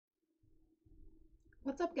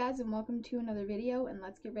What's up, guys, and welcome to another video, and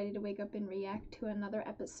let's get ready to wake up and react to another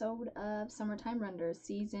episode of Summertime Render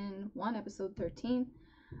Season 1, Episode 13.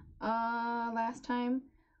 Last time,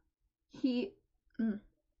 he...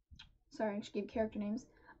 sorry, I should give character names.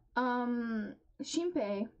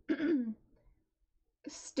 Shinpei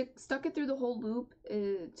stuck it through the whole loop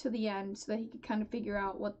to the end so that he could kind of figure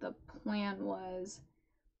out what the plan was.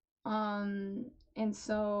 And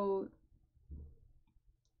so...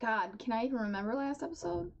 God, can I even remember last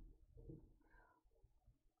episode?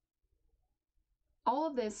 All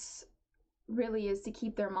of this really is to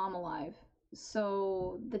keep their mom alive.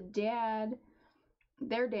 So the dad,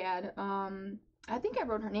 their dad, I think I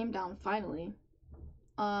wrote her name down finally.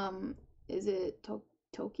 Is it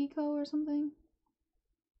Tokiko or something?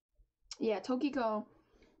 Yeah, Tokiko.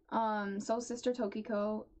 Soul's sister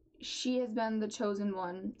Tokiko. She has been the chosen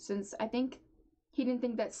one since I think he didn't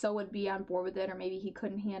think that So would be on board with it, or maybe he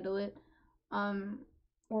couldn't handle it, or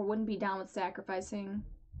wouldn't be down with sacrificing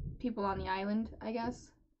people on the island, I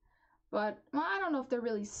guess. But, well, I don't know if they're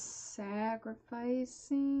really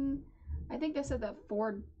sacrificing. I think they said that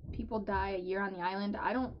 4 people die a year on the island.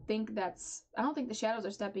 I don't think the shadows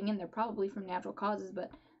are stepping in. They're probably from natural causes,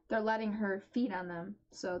 but they're letting her feed on them.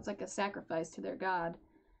 So it's like a sacrifice to their god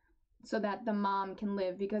so that the mom can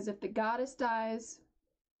live. Because if the goddess dies,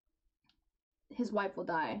 his wife will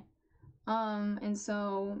die. And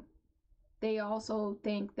so they also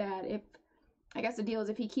think that I guess the deal is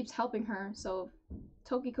if he keeps helping her, so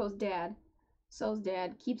Tokiko's dad, So's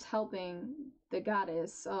dad, keeps helping the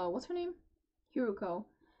goddess, what's her name? Hiruko,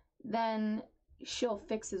 then she'll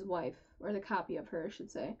fix his wife, or the copy of her, I should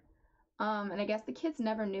say. And I guess the kids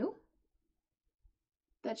never knew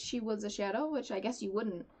that she was a shadow, which I guess you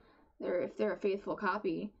wouldn't if they're a faithful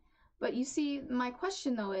copy. But you see, my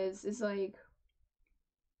question though is like,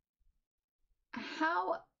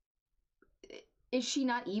 how is she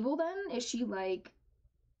not evil then? Is she like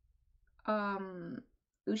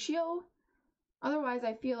Ushio? Otherwise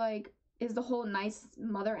I feel like, is the whole nice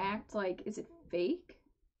mother act like, is it fake?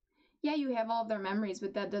 Yeah, you have all of their memories,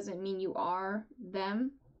 but that doesn't mean you are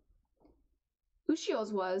them.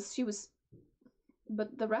 Ushio's was,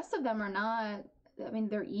 but the rest of them are not. I mean,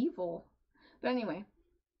 they're evil. But anyway,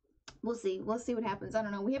 we'll see what happens. I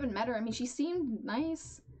don't know, we haven't met her. I mean, she seemed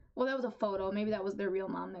nice. Well, that was a photo. Maybe that was their real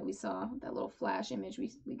mom that we saw. That little flash image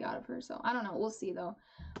we got of her. So, I don't know. We'll see, though.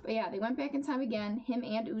 But yeah, they went back in time again. Him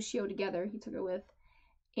and Ushio together. He took her with.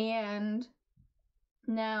 And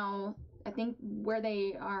now, I think where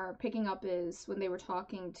they are picking up is when they were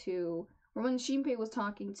talking to... Or when Shinpei was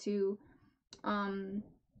talking to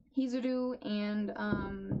Hizuru and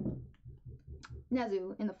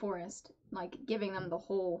Nezu in the forest. Like, giving them the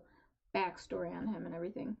whole backstory on him and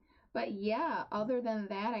everything. But yeah, other than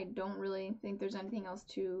that, I don't really think there's anything else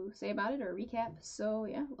to say about it or recap. So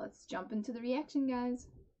yeah, let's jump into the reaction, guys.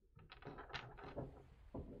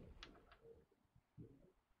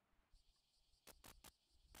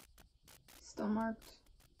 Still marked.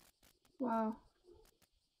 Wow.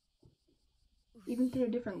 Even through a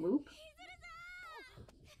different loop?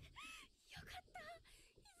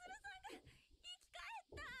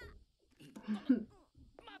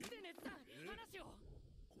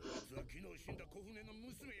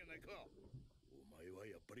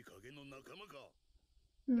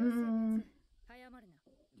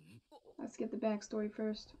 Let's get the backstory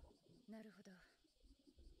first. なるほど。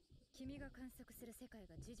君が観測する世界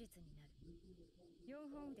が事実になる。4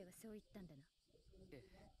本腕がそう言ったんだな。ええ。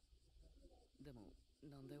でも、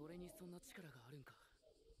なんで俺にそんな力があるんか。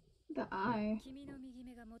The eye. 君の右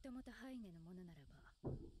目がもともとハイネのものなら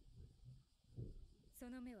ば、そ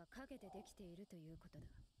の目は影でできているということだ。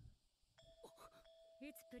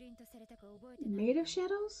いつプリントされたか覚えてない。Made of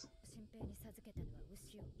shadows? 新兵に授けたのは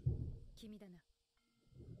牛尾。君だな。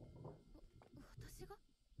私が？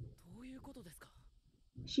どういうことですか？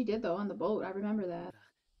 She did though on the boat. I remember that.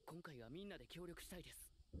 今回はみんなで協力したいで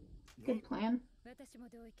す。 Good plan. 私も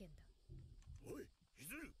同意見だ。おい、ヒ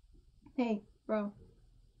ズル。 Hey, bro.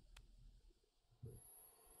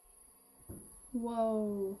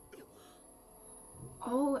 Whoa.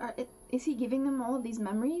 Oh, is he giving them all of these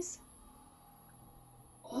memories?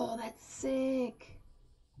 Oh, that's sick.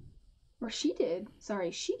 Or she did.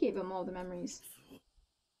 Sorry, she gave him all the memories.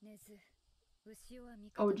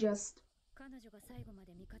 Oh, just...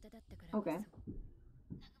 Okay.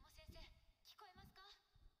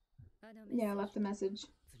 Yeah, I left a message.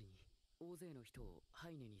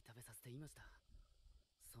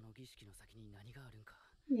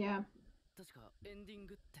 Yeah.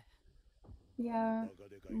 Yeah.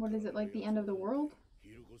 What is it, like the end of the world?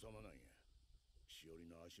 しおり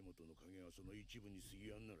の足元の影がその一部に過ぎ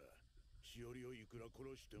やんなら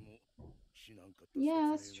Yeah,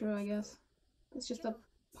 that's true, I guess. It's just a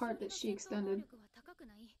part that she extended.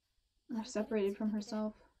 Or separated from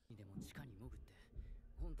herself. でも地下に潜って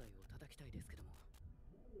本体を叩きたいですけども、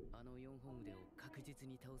あの4本腕を確実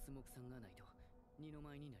に倒す目算がないと二の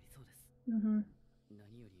舞になりそうです。Mm-hmm.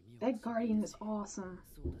 何より That Guardian is awesome.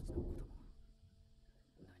 そうたちのこと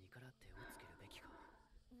も何から手をつけるべきか。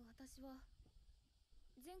私は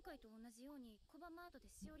前回と同じようにコバマート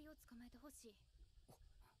でしおりを捕まえてほしい。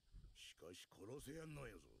しかし殺せやんの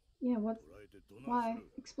やぞ。 Yeah, what? 捕らえてどない Why?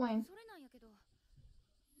 する。 Explain. それなんやけど、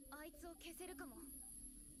あいつを消せるかも。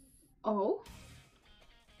 Oh?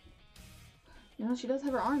 You know, she does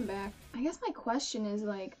have her arm back. I guess my question is,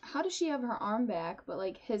 like, how does she have her arm back, but,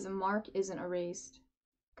 like, his mark isn't erased?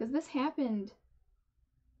 Because this happened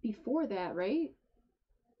before that, right?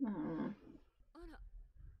 I don't know.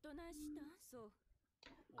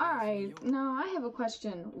 Alright, now I have a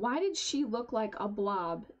question. Why did she look like a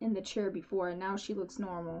blob in the chair before and now she looks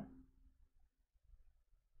normal?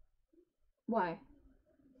 Why?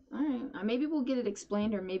 Alright, maybe we'll get it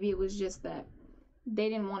explained, or maybe it was just that they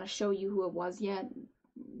didn't want to show you who it was yet.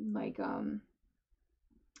 Like,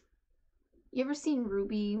 you ever seen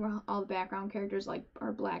Ruby, where all the background characters, like,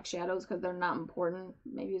 are black shadows because they're not important?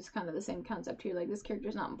 Maybe it's kind of the same concept here. Like, this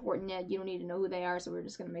character's not important yet, you don't need to know who they are, so we're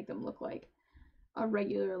just gonna make them look like a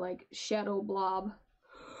regular, like, shadow blob.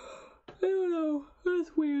 I don't know.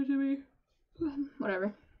 That's weird to me.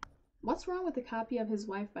 Whatever. What's wrong with the copy of his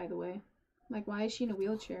wife, by the way? Like, why is she in a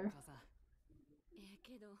wheelchair?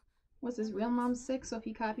 Was his real mom sick, so if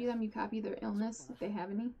you copy them, you copy their illness, if they have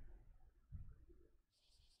any?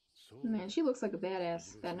 Man, she looks like a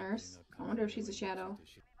badass, that nurse. I wonder if she's a shadow.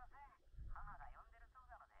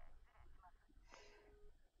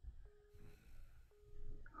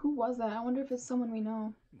 Who was that? I wonder if it's someone we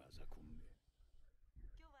know.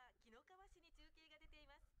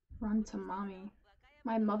 Run to mommy.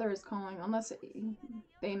 My mother is calling, unless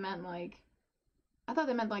they meant, like... I thought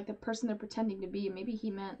they meant, like, the person they're pretending to be. Maybe he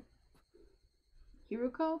meant...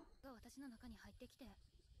 Hiruko?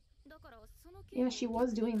 Yeah, she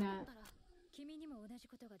was doing that.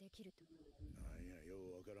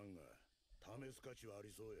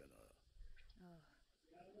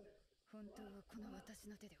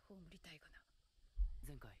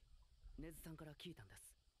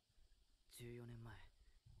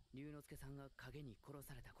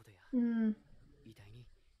 Mm.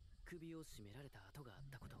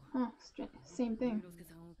 Huh, same thing.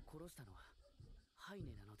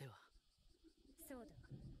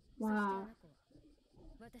 Wow.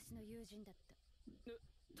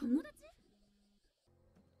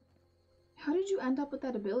 How did you end up with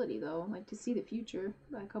that ability, though? Like, to see the future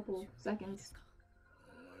by a couple seconds.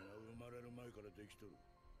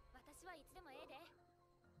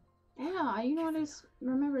 Yeah, you know what is...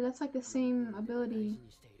 Remember, that's like the same ability...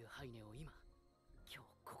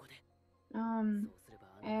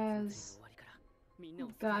 as...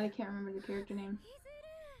 God, I can't remember the character name.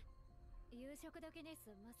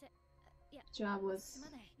 Jobless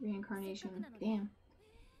reincarnation. Damn.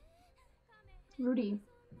 Rudy.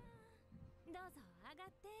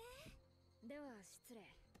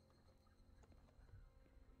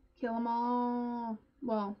 Kill them all.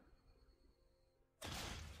 Well,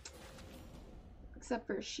 except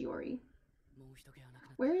for Shiori.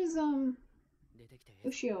 Where is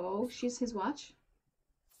Ushio? Oh, she's his watch.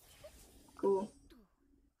 Cool.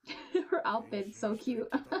 Her outfit's so cute.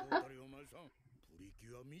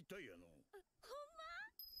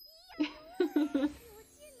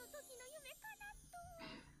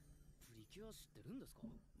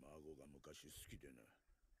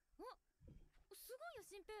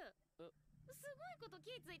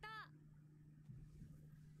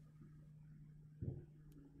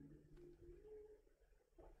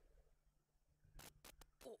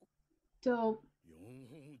 Dope.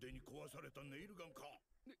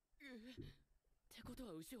 ってこと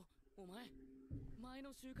は牛尾、お前、前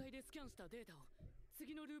の集会でスキャンしたデータを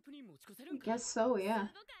次のループに持ち越せるんか。 Guess so, yeah.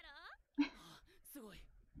 すごい。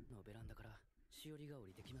のベランダからしおりが降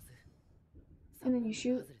りてきます。 And then you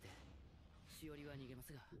shoot. しおりは逃げま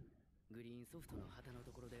すが、グリーンソフトの旗の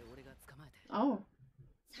ところで俺が捕まえて。 Oh,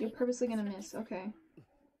 so you're purposely gonna miss. Okay,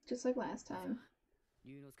 just like last time.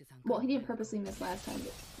 Well, he didn't purposely miss last time,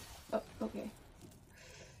 but oh, okay.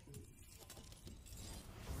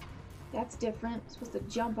 That's different. Supposed to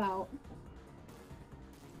jump out.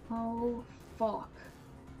 Oh, fuck.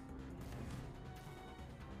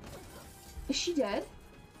 Is she dead?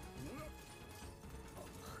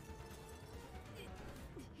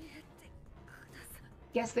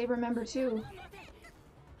 Guess they remember too.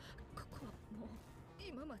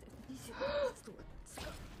 まで25発とは違う。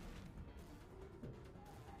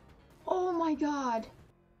 Oh my god.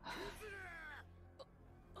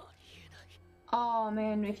 Oh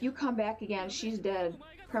man, if you come back again, she's dead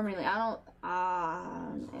permanently. I don't.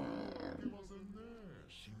 Ah, man.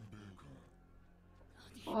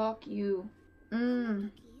 Fuck you.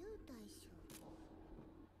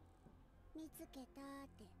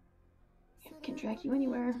 Can track you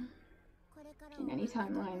anywhere. In any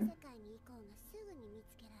timeline.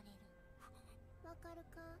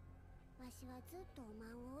 わしはずっとおま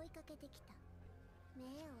んを追いかけてきた。目を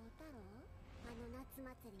追ったろ、あの夏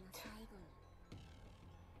祭りの最後に。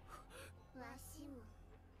わしも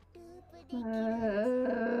ループできる。お前ら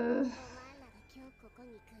が今日ここに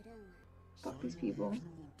来るんは。Fuck these people.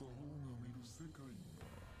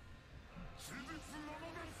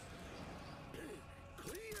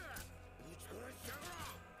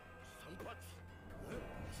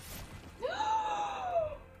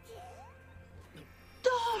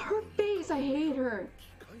 Her face, I hate her.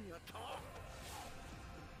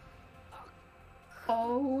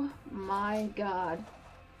 Oh my god.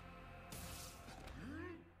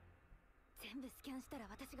 全部スキャンしたら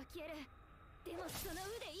私が消える。でもその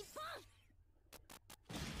腕一本。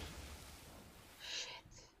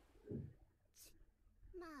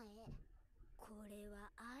まあええ。これ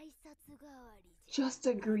は挨拶代わりじゃ。 Just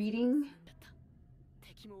a greeting?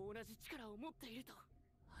 敵も同じ力を持っていると。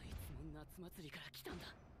あいつも夏祭りから来たんだ。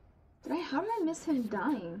 How did I miss him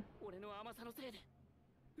dying? 俺の甘さのせいで。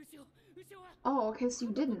後ろは。 Oh, okay, so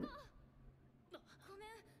you didn't. ごめん、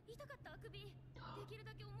痛かった首。できる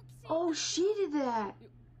だけ重きし。 Oh, she did that.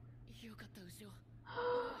 よかった後ろ。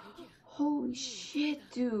 Holy shit,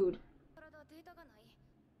 dude. 体データがない。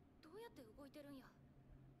どうやって動いてるんや。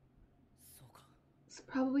そうか。 It's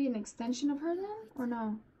probably an extension of her then? Or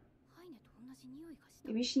no? ハイネと同じ匂いがした。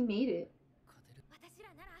 Maybe she made it. 私ら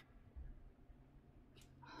なら。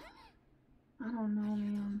 I don't know,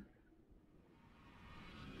 man.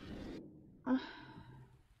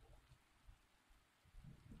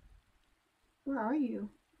 Where are you?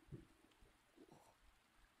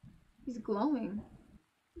 He's glowing.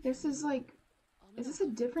 This is like... Is this a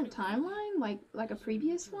different timeline? Like a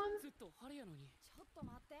previous one? ずっと晴れやのに。 ちょっと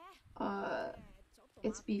待って。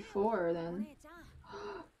 It's before then.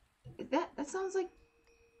 That sounds like...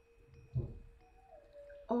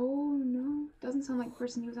 Oh no, doesn't sound like the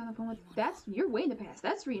person he was on the phone with. You're way in the past.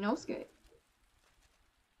 That's Ryunosuke.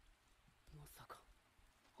 まさか。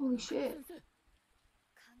 Holy shit. 考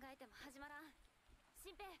えても始まらん。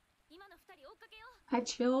新平、今の二人追っかけよう。 I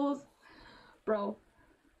chills. Bro.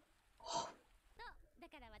 だ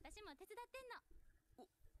から私も手伝ってんの。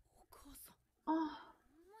お母さん。 Oh,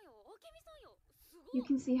 もうよ、おけみさんよ。すごい。 you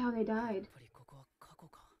can see how they や died. っぱりここは過去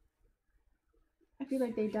か。 I feel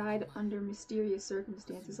like they died under mysterious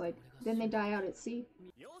circumstances. Like, didn't they die out at sea?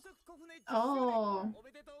 Oh.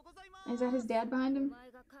 Is that his dad behind お him?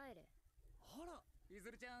 前が帰れ。あら、い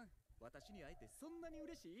ずるちゃん、私に会えてそんなに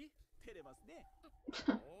嬉しい？照れますね。お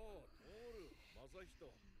う、トール、マサヒ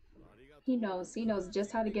ト。ありがとう。 He knows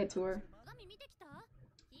just how to get to her. 鏡見てきた？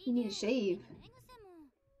 You need a shave. 目癖も。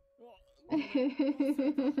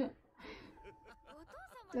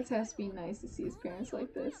 That has to be nice to see his parents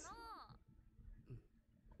like this.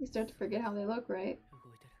 You start to forget how they look, right? 動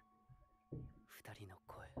いてる。二人の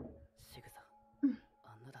声、仕草。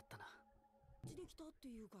あんなだったな。うちできたって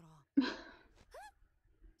言うから。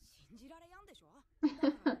信じられやんでしょ？だ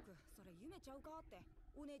から僕、それ夢ちゃうかって。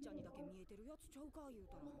お姉ちゃんにだけ見えてるやつちゃうか言う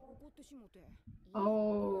たら怒ってしもて。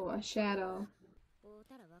 Oh, a shadow. 会う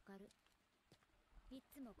たらわかる。い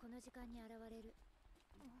つもこの時間に現れる。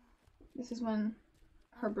 This is when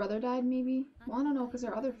her brother died, maybe? Well, I don't know, because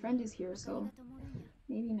her other friend is here, so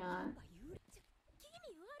maybe not. 気味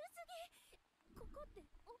悪すぎ。ここって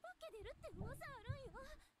お化け出るって噂ある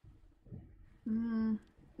んよ。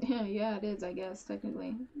 Yeah, it is, I guess,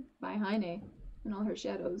 technically. By Heine and all her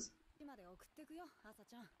shadows. 今で送ってくよ、朝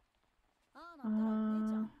ちゃん。ああなったらお姉ち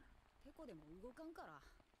ゃん。てこでも動かんから。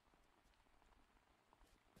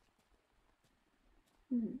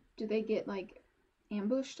 Do they get, like,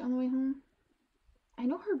 ambushed on the way home? I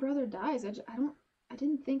know her brother dies. I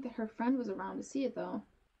didn't think that her friend was around to see it, though.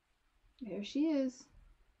 There she is.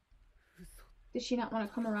 Did she not want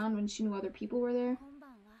to come around when she knew other people were there? こんばん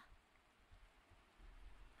は。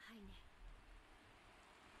はいね。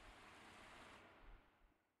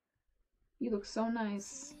 You look so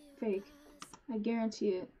nice. Fake. I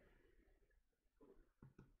guarantee it.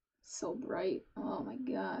 So bright. Oh my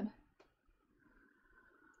god.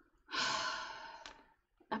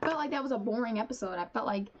 I felt like that was a boring episode. I felt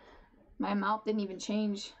like my mouth didn't even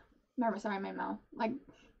change. Sorry, my mouth. Like,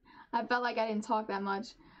 I felt like I didn't talk that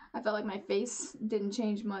much. I felt like my face didn't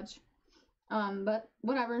change much. But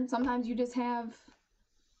whatever. Sometimes you just have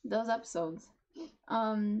those episodes.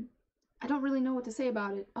 I don't really know what to say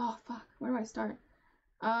about it. Oh, fuck. Where do I start?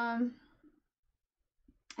 I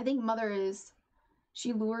think Mother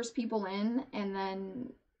she lures people in, and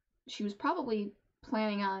then she was probably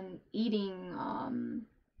planning on eating,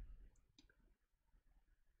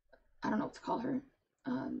 I don't know what to call her,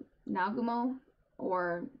 Nagumo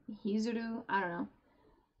or Hizuru. I don't know.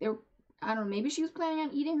 I don't know, maybe she was planning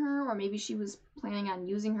on eating her, or maybe she was planning on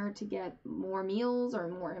using her to get more meals or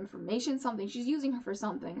more information, something. She's using her for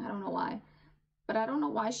something. I don't know why. But I don't know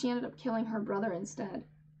why she ended up killing her brother instead.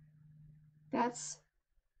 That's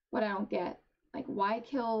what I don't get. Like, why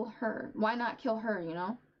kill her? Why not kill her, you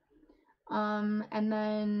know? And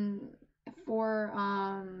then for,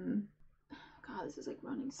 God, this is like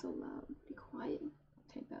running so loud. Be quiet.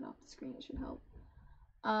 Take that off the screen, it should help.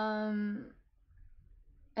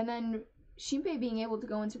 And then Shinpei being able to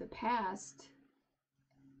go into the past,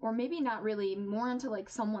 or maybe not really, more into like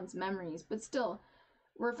someone's memories, but still,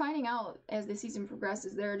 we're finding out as the season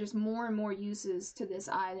progresses, there are just more and more uses to this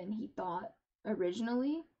eye than he thought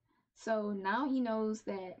originally. So now he knows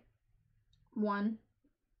that, one,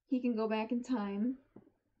 he can go back in time.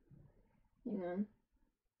 You know,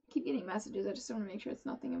 I keep getting messages. I just want to make sure it's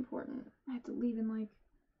nothing important. I have to leave in like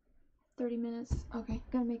 30 minutes. Okay,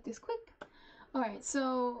 gotta make this quick. Alright,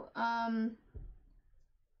 so,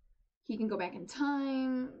 he can go back in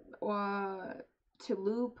time, or to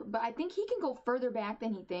loop, but I think he can go further back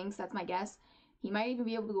than he thinks. That's my guess. He might even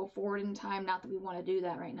be able to go forward in time, not that we want to do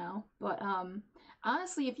that right now, but,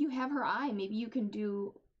 honestly, if you have her eye, maybe you can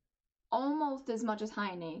do almost as much as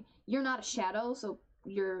Haine. You're not a shadow, so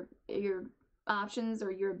your options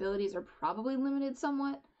or your abilities are probably limited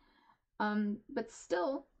somewhat, but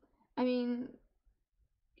still, I mean,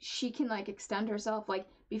 she can like extend herself. Like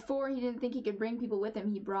before, he didn't think he could bring people with him.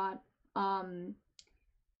 He brought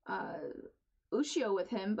Ushio with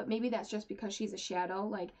him, but maybe that's just because she's a shadow.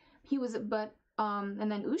 Like he was, but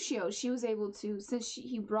and then Ushio, she was able to, since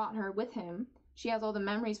he brought her with him, she has all the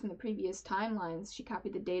memories from the previous timelines. She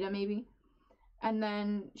copied the data maybe, and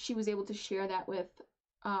then she was able to share that with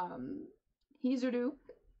Hizuru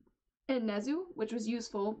and Nezu, which was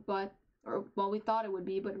useful, but we thought it would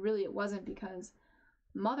be, but really it wasn't, because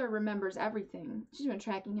Mother remembers everything. She's been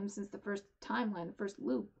tracking him since the first timeline, the first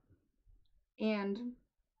loop. And,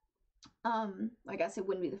 I guess it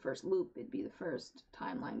wouldn't be the first loop, it'd be the first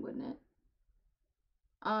timeline, wouldn't it?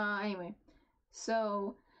 Anyway.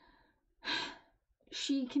 So,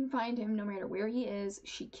 she can find him no matter where he is.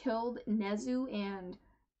 She killed Nezu and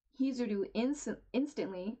Hizuru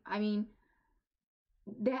instantly. I mean,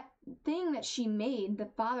 that thing that she made, the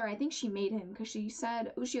father, I think she made him, because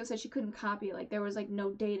Ushio said she couldn't copy it, like there was like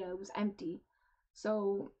no data, it was empty.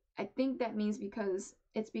 So I think that means because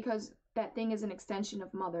that thing is an extension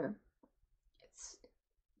of Mother.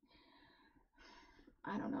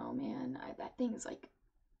 I don't know, man, that thing is like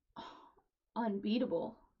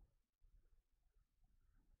unbeatable.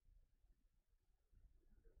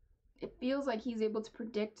 It feels like he's able to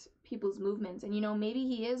predict people's movements, and you know, maybe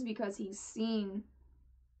he is because he's seen,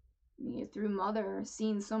 through Mother,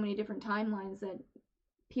 seen so many different timelines that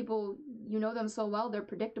people, you know them so well, they're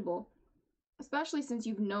predictable. Especially since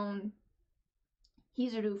you've known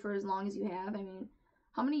Hizuru for as long as you have. I mean,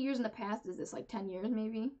 how many years in the past is this? Like 10 years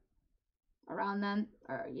maybe? Around then?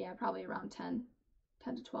 Or yeah, probably around 10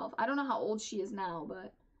 to 12. I don't know how old she is now,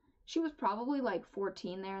 but she was probably like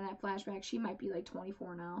 14 there in that flashback. She might be like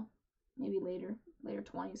 24 now. Maybe later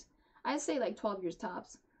 20s. I'd say like 12 years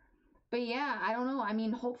tops. But yeah, I don't know. I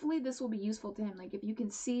mean, hopefully this will be useful to him. Like, if you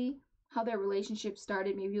can see how their relationship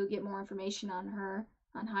started, maybe you'll get more information on her,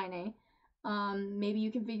 on Haine. Maybe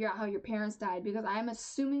you can figure out how your parents died, because I'm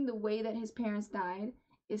assuming the way that his parents died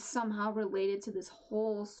is somehow related to this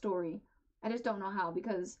whole story. I just don't know how,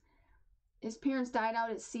 because his parents died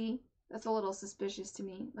out at sea. That's a little suspicious to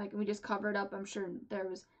me. Like, we just covered up. I'm sure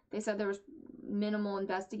they said there was minimal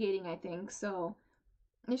investigating, I think. So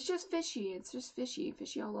it's just fishy. It's just fishy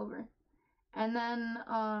all over. And then,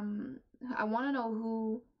 I want to know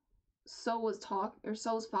who So's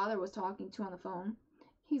father was talking to on the phone.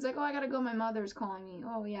 He's like, oh, I gotta go, my mother's calling me.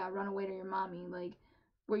 Oh, yeah, run away to your mommy. Like,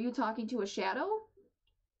 were you talking to a shadow?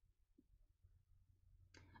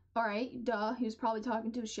 Alright, duh, he was probably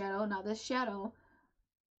talking to a shadow. Now, this shadow,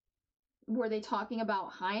 were they talking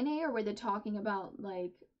about Haine, or were they talking about,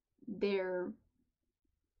 like, their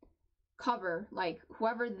cover? Like,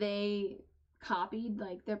 whoever they copied,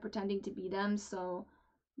 like, they're pretending to be them, so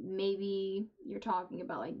maybe you're talking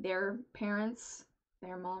about like their parents,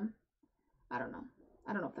 their mom. I don't know.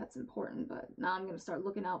 I don't know if that's important, but now I'm gonna start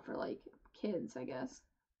looking out for like kids, I guess.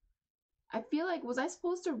 I feel like, was I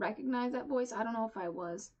supposed to recognize that voice? I don't know if I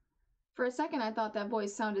was. For a second, I thought that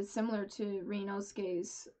voice sounded similar to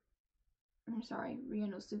Ryunosuke's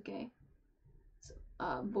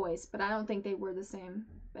voice, but I don't think they were the same.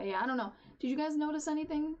 But yeah, I don't know. Did you guys notice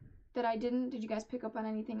anything that I didn't? Did you guys pick up on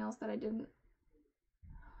anything else that I didn't?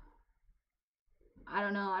 I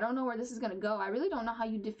don't know. I don't know where this is gonna go. I really don't know how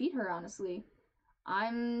you defeat her, honestly.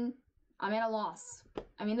 I'm at a loss.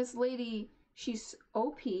 I mean, this lady, she's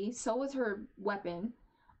OP. So was her weapon,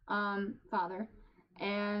 father,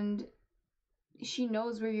 and she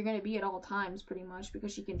knows where you're gonna be at all times, pretty much,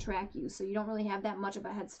 because she can track you. So you don't really have that much of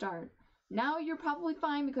a head start. Now you're probably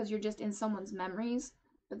fine because you're just in someone's memories.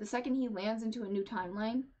 But the second he lands into a new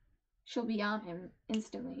timeline, she'll be on him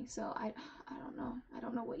instantly. So I don't know. I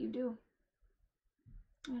don't know what you do.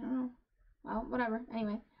 I don't know. Well, whatever.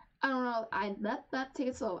 Anyway, I don't know. Take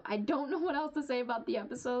it slow. I don't know what else to say about the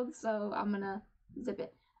episode, so I'm gonna zip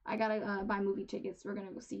it. I gotta buy movie tickets. We're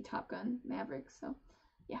gonna go see Top Gun Maverick. So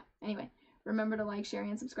yeah. Anyway, remember to like, share,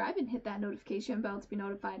 and subscribe, and hit that notification bell to be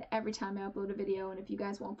notified every time I upload a video. And if you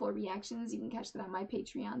guys want full reactions, you can catch that on my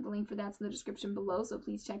Patreon. The link for that's in the description below, so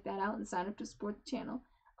please check that out and sign up to support the channel.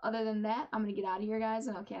 Other than that, I'm gonna get out of here, guys,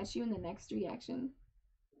 and I'll catch you in the next reaction.